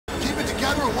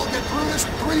together and we'll get through this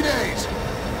in 3 days.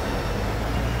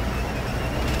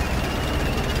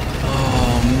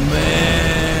 Oh,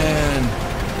 man.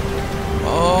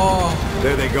 Oh.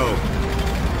 There they go.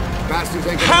 Bastards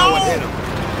ain't gonna know what hit them.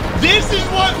 This is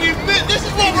what we miss. This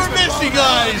is what we're missing,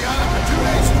 guys.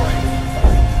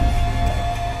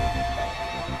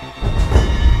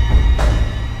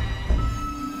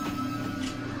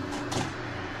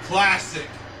 Classic.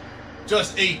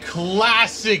 Just a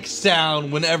classic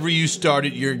sound whenever you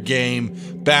started your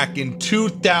game back in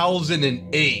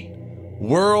 2008.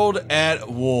 World at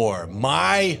War,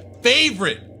 my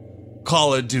favorite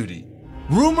Call of Duty.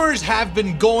 Rumors have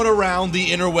been going around the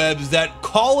interwebs that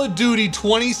Call of Duty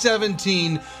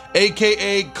 2017,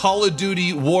 aka Call of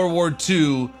Duty World War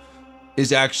II,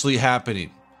 is actually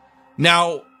happening.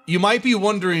 Now, you might be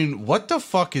wondering, what the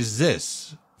fuck is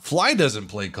this? Fly doesn't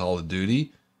play Call of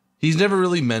Duty. He's never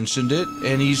really mentioned it,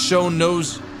 and he's shown no...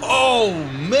 Oh,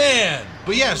 man!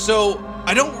 But yeah, so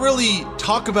I don't really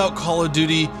talk about Call of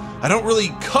Duty. I don't really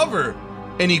cover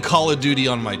any Call of Duty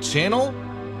on my channel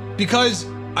because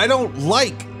I don't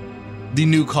like the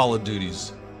new Call of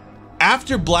Duties.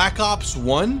 After Black Ops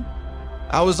 1,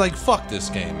 I was like, fuck this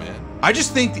game, man. I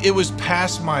just think it was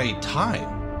past my time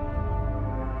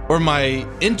or my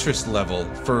interest level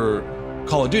for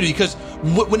Call of Duty, because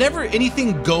whenever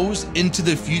anything goes into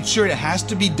the future, it has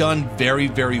to be done very,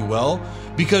 very well.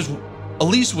 Because at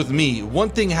least with me, one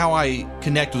thing how I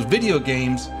connect with video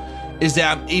games is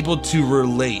that I'm able to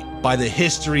relate by the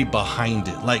history behind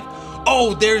it. Like,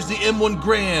 oh, there's the M1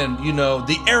 Grand, you know,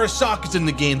 the Arasaki's in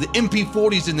the game, the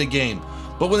MP40's in the game.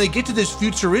 But when they get to this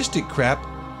futuristic crap,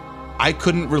 I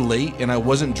couldn't relate and I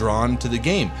wasn't drawn to the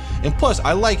game. And plus,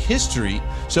 I like history,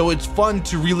 so it's fun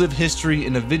to relive history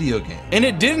in a video game. And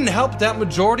it didn't help that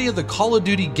majority of the Call of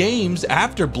Duty games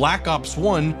after Black Ops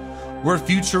 1 were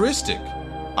futuristic.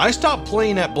 I stopped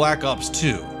playing at Black Ops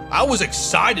 2. I was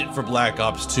excited for Black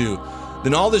Ops 2.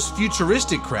 Then all this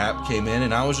futuristic crap came in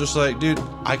and I was just like, dude,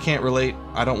 I can't relate.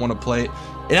 I don't want to play it.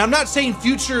 And I'm not saying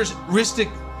futuristic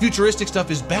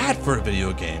stuff is bad for a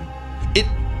video game.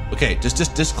 Okay,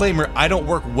 just disclaimer, I don't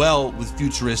work well with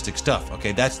futuristic stuff,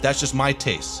 okay? That's just my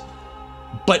taste.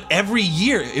 But every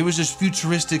year, it was just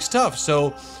futuristic stuff,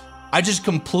 so I just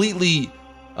completely,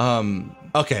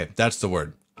 okay, that's the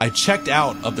word. I checked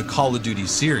out of the Call of Duty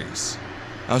series.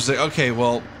 I was like, okay,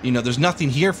 well, you know, there's nothing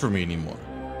here for me anymore.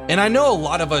 And I know a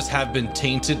lot of us have been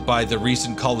tainted by the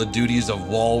recent Call of Duties of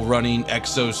wall running,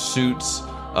 exosuits,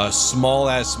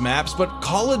 small-ass maps, but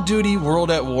Call of Duty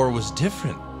World at War was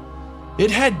different. It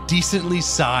had decently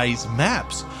sized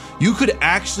maps. You could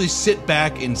actually sit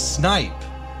back and snipe.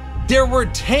 There were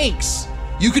tanks.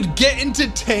 You could get into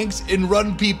tanks and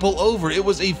run people over. It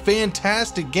was a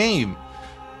fantastic game.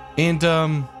 And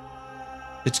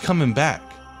it's coming back.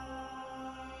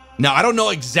 Now, I don't know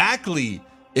exactly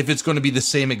if it's going to be the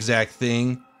same exact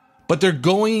thing, but they're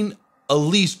going at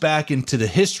least back into the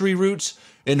history roots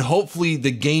and hopefully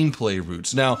the gameplay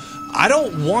roots. Now, I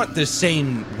don't want the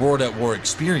same World at War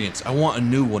experience. I want a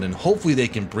new one, and hopefully they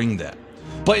can bring that.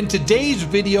 But in today's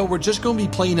video, we're just going to be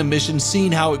playing a mission,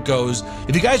 seeing how it goes.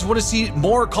 If you guys want to see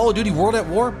more Call of Duty World at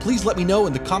War, please let me know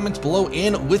in the comments below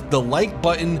and with the like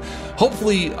button.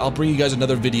 Hopefully, I'll bring you guys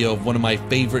another video of one of my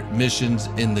favorite missions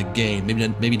in the game.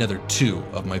 Maybe another 2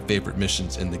 of my favorite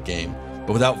missions in the game.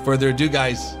 But without further ado,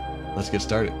 guys, let's get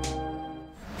started.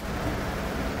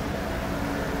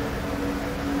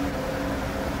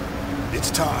 It's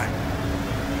time.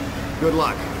 Good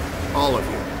luck, all of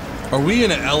you. Are we in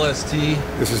an LST?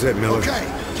 This is it, Miller. Okay,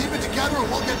 keep it together and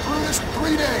we'll get through this in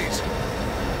 3 days.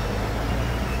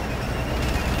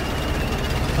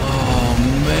 Oh,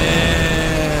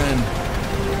 man.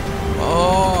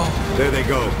 Oh. There they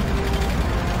go.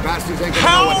 Bastards ain't gonna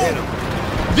know what hit them.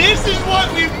 This is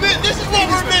what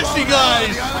we're missing,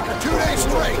 guys. 2 days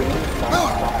straight.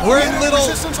 Miller, we're in little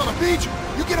resistance on the beach.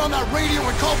 You get on that radio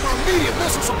and call for immediate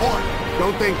missile support.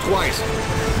 Don't think twice.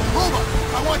 Roma,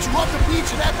 I want you up the beach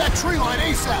and at that tree line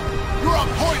ASAP. You're on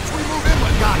point as we move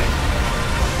inland. Got it.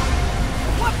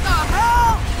 What the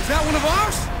hell? Is that one of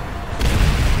ours?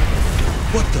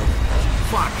 What the?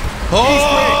 Fuck. Oh!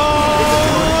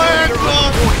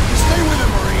 Stay with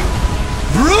him, Marine.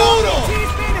 Brutal!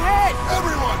 He's been hit.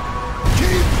 Everyone,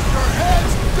 keep your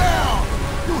heads down.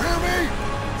 You hear me?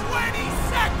 20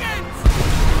 seconds.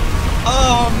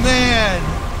 Oh, man.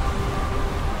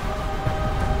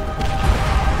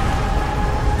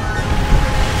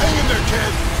 Hang in there,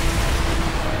 kid.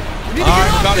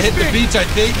 Alright, about to hit the beach, I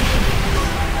think.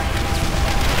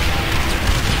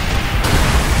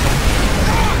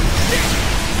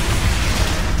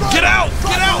 Get out!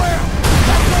 Get out!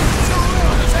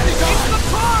 It's the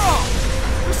Coral!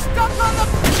 We're stuck on the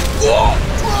Whoa!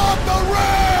 Drop the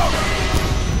round!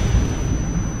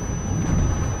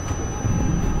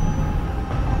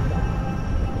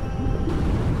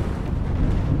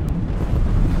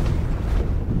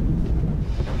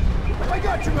 I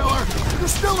got you, Miller. You're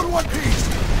still in one piece.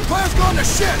 The plan's gone to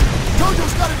shit.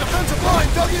 Jojo's got a defensive line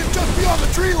dug in just beyond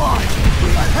the tree line. We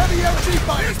got heavy MG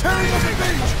fighters tearing up the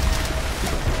beach.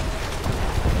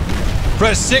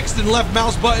 Press 6 and left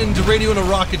mouse button to radio in a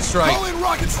rocket strike. Call in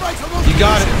rocket strikes on those You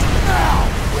got it. positions now.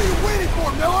 What are you waiting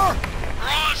for, Miller?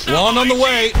 One on the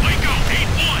way. Waco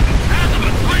 8-1.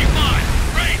 Azimuth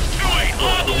 35. Range 28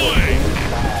 on the way.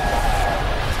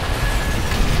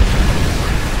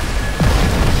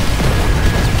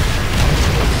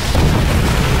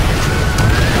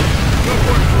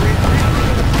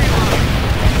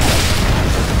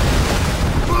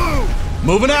 Boom!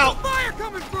 Moving out. Fire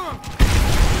coming from!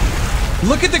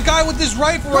 Look at the guy with this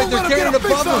rifle right there Don't let carrying him it get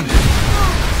a above fix on him. you.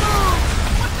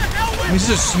 I mean, this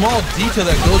is a small detail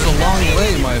that goes a long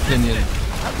way, in my opinion.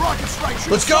 That rocket strike shoots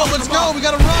Let's go, let's go. We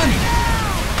gotta run.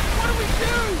 What do we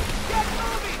do? Get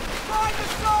moving! Find the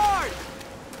sword!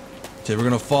 Okay, we're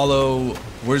gonna follow.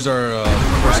 Where's our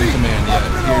person in command?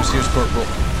 Yeah, here's Corporal.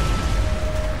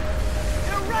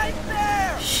 You're right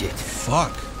there! Shit.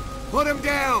 Fuck. Put him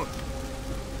down!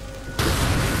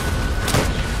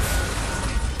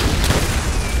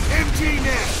 MG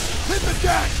next! Hit the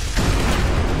deck!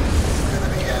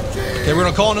 Enemy MG! Okay, we're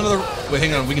gonna call in another. Wait,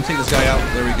 hang on. We can take this guy out.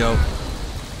 There we go.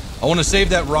 I want to save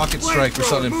that rocket strike for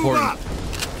something important.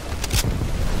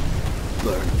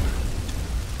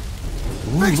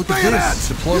 Ooh, look at this.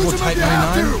 Deployable Type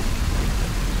 99.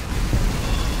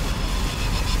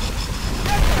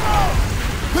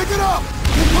 Pick it up!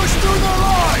 Push through their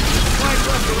line!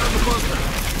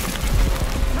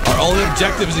 Our only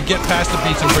objective is to get past the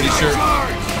beach, I'm pretty sure.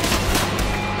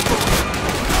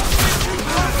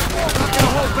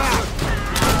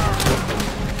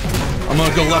 I'm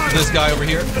gonna go left with this guy over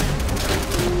here.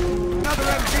 Another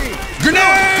MG!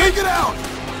 Grenade! Take it out!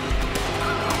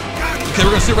 Okay,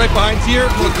 we're gonna sit right behind here.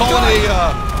 I'm gonna call in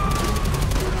a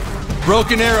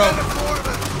broken arrow.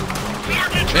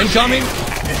 Incoming.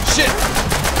 Shit.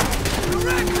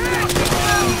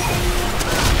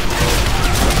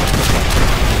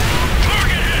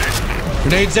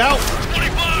 Grenades out.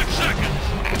 25 seconds.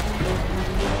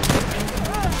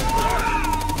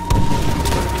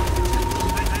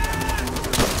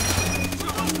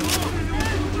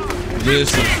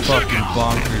 This is fucking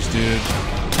bonkers, dude.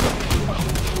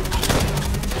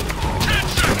 10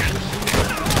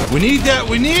 seconds. We need that.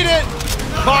 We need it.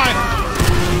 5,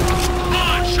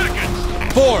 5 seconds.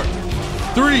 4,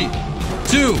 3,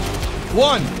 2,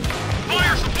 1.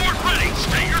 Fire support ready.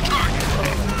 Stay your target.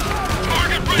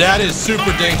 Target ready. That is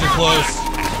super danger close.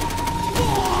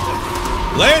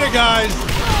 Later, guys.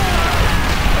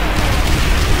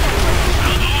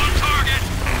 Elbow on target.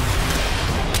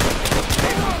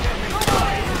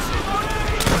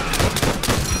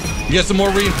 You got some more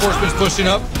reinforcements pushing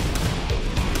up.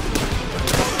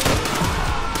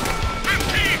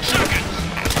 15 seconds.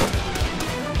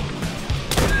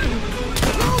 10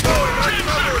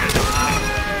 seconds.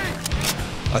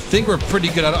 I think we're pretty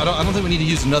good. I don't think we need to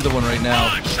use another one right now.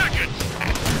 5 seconds.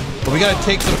 But we gotta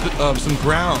take some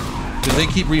ground because they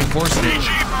keep reinforcing it. PG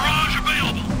barrage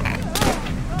available.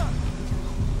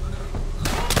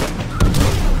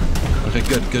 Okay,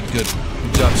 good. Good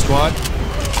job, squad.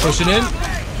 Pushing in.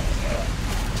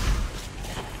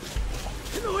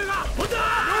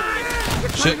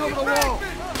 Shit. Over the wall!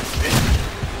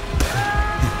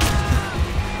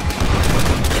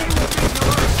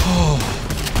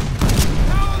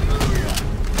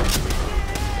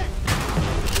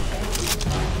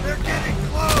 They're getting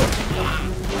close!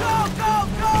 Go, go,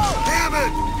 go! Damn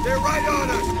it! They're right on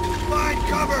us! Find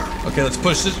cover! Okay, let's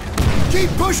push this. Keep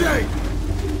pushing!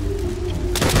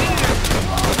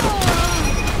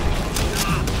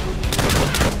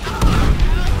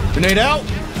 Grenade out.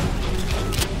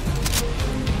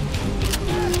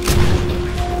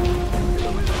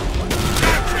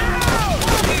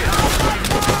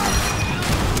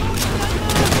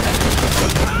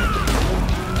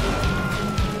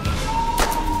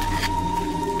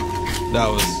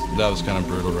 That was kind of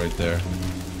brutal right there.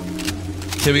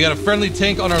 Okay, we got a friendly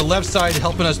tank on our left side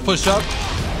helping us push up.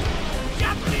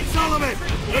 Sullivan!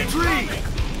 The tree!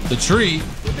 The tree.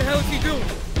 What the hell is he doing?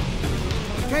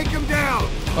 Take him down!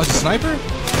 Oh, it's a sniper?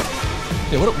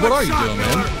 Yeah, what are you doing,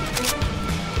 man?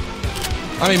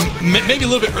 I mean, maybe a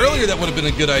little bit earlier that would have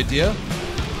been a good idea.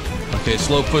 Okay,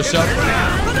 slow push up.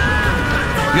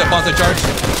 We got bonsai charge.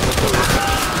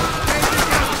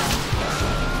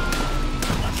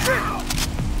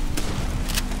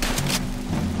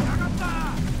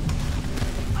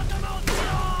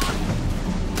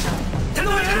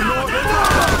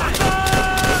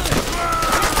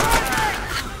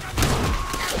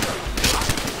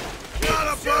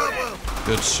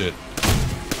 shit.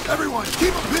 Everyone,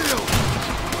 keep them peeled.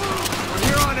 From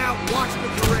here on out, watch the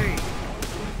terrain.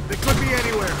 They could be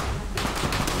anywhere.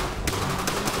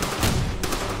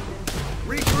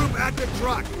 Regroup at the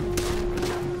truck.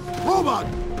 Robot!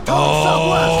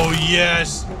 Oh,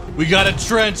 yes! We got a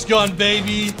trench gun,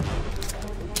 baby!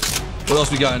 What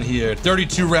else we got in here?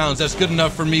 32 rounds, that's good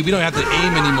enough for me. We don't have to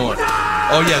aim anymore.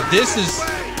 Oh yeah, this is...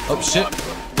 Oh, shit.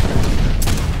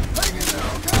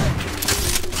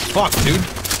 Fuck, dude.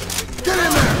 Get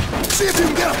in there! See if you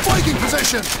can get a flanking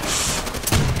position!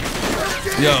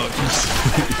 Yo.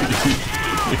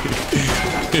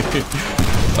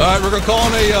 Alright, we're gonna call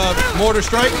in a mortar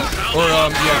strike. Or,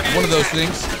 yeah, one of those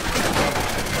things.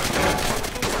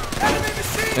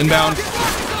 Inbound.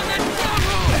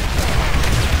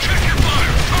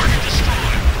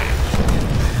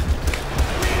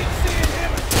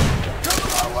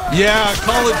 Yeah,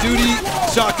 Call of Duty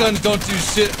shotguns don't do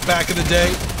shit back in the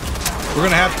day. We're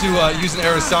gonna have to use an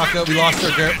Arasaka. We lost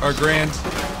our grand.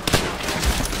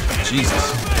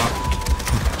 Jesus. Fuck.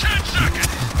 10 seconds.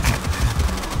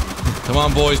 Come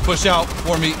on, boys, push out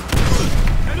for me.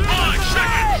 5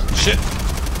 seconds. Shit.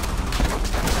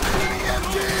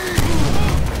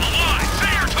 Alive.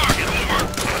 Say your target.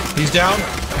 Over. He's down.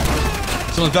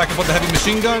 Someone's back up with the heavy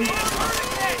machine gun.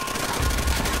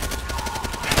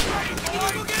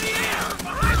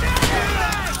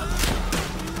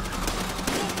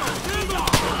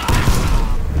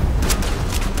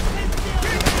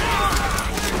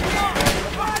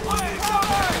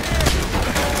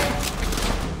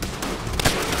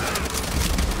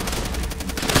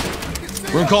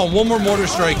 We're gonna call one more mortar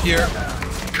strike here.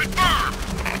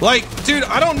 Like, dude,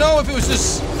 I don't know if it was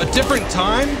just a different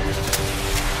time,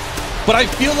 but I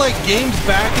feel like games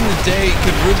back in the day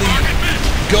could really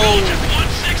go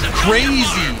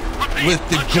crazy with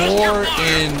the gore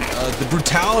and the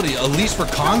brutality, at least for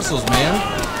consoles, man.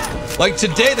 Like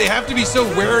today, they have to be so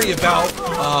wary about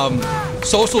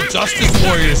social justice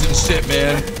warriors and shit,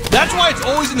 man. That's why it's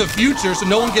always in the future, so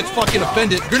no one gets fucking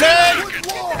offended. Grenade!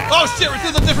 Oh shit, we're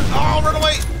through the different. Oh, run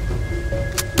away!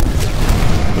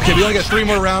 Okay, we only got 3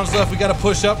 more rounds left. We gotta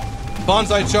push up.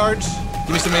 Bonsai charge. Give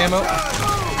me some ammo.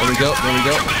 There we go. There we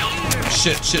go.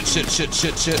 Shit, shit, shit, shit,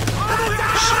 shit, shit.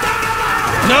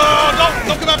 No,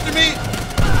 don't come after me.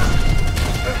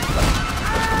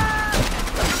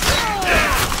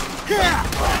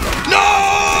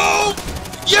 No!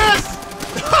 Yes!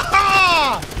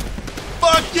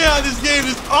 Fuck yeah, this game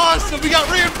is awesome. We got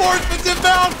reinforcements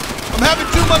inbound. I'm having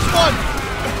too much fun.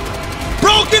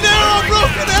 Broken arrow,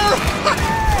 broken arrow.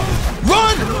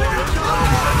 Run!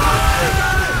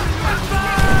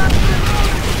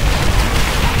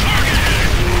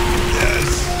 Yes.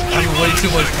 Having way too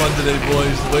much fun today,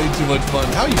 boys. Way too much fun.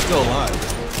 How are you still alive?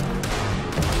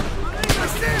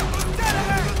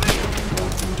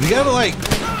 We gotta like... 15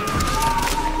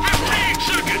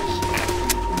 seconds.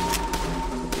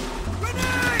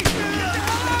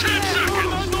 10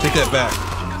 seconds. Take that back.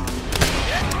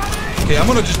 Okay, I'm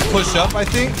gonna just push up, I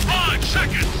think, 5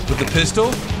 seconds. with the pistol.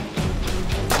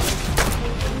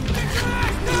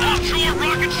 Offshore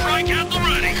rocket strike at the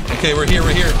ready. Okay, we're here,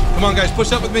 we're here. Come on, guys,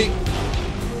 push up with me.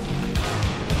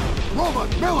 Robot,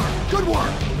 Miller, good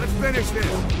work! Let's finish this.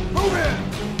 Move in!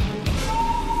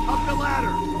 Up the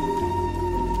ladder.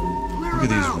 Look at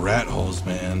these rat holes,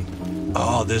 man.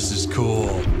 Oh, this is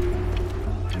cool.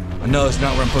 I know it's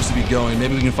not where I'm supposed to be going.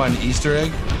 Maybe we can find an Easter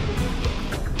egg.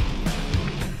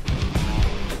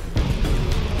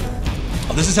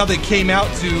 Oh, this is how they came out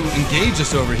to engage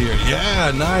us over here.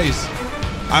 Yeah, nice.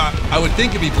 I would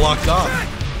think it'd be blocked off.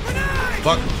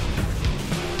 Fuck.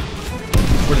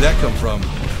 Where did that come from?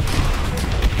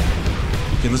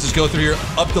 Okay, let's just go through here.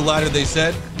 Up the ladder, they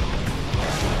said.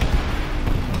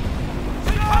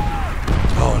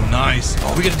 Oh, nice.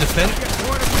 Oh, we get to defend.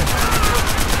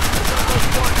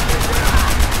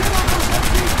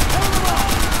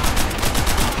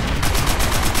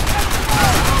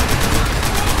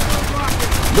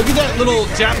 Look at that little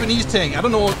Japanese tank. I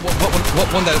don't know what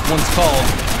one that one's called.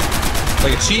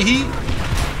 Like a Chihi?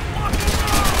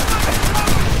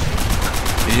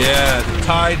 Yeah, the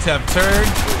tides have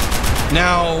turned.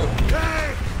 Now,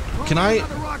 can I?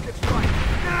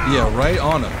 Yeah, right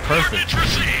on him. Perfect.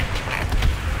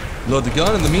 Load the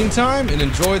gun in the meantime and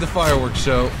enjoy the fireworks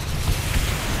show.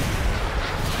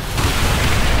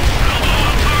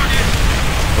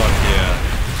 Fuck yeah.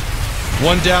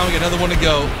 One down, we got another one to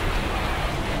go.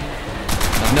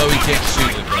 I know he can't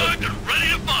shoot it, bro. Ready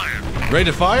to fire. Ready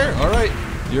to fire? All right,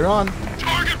 you're on.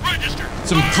 Target registered.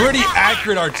 Some pretty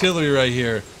accurate artillery right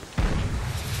here.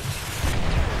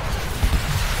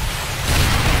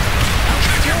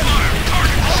 Check your fire.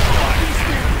 Target destroyed.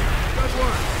 Good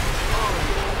work.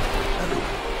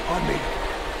 On me.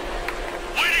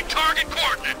 Waiting target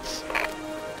coordinates.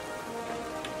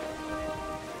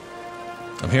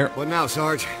 I'm here. What now,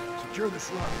 Sarge? Secure the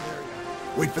surrounding area.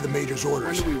 Wait for the Major's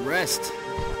orders. When do we rest?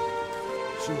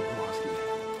 Soon, Pulaski.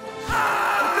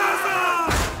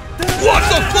 What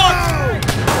the fuck?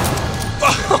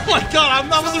 Oh my god,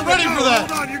 I wasn't ready for that.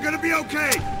 Hold on, you're gonna be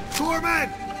okay. Corpsman!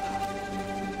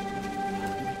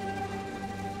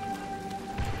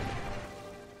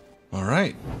 All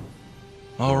right.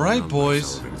 All right,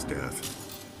 boys. Sullivan's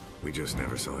death. We just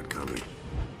never saw it coming.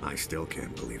 I still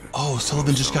can't believe it. Oh,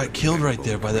 Sullivan just got killed right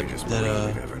there by that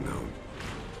We've ever known.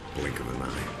 Blink of an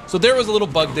eye. So there was a little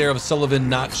bug there of Sullivan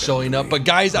not showing up. But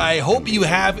guys, I hope you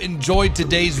have enjoyed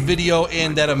today's video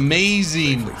and that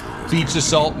amazing beach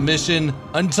assault mission.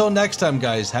 Until next time,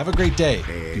 guys, have a great day.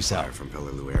 Peace out. From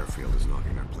Peleliu Airfield is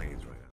knocking our planes right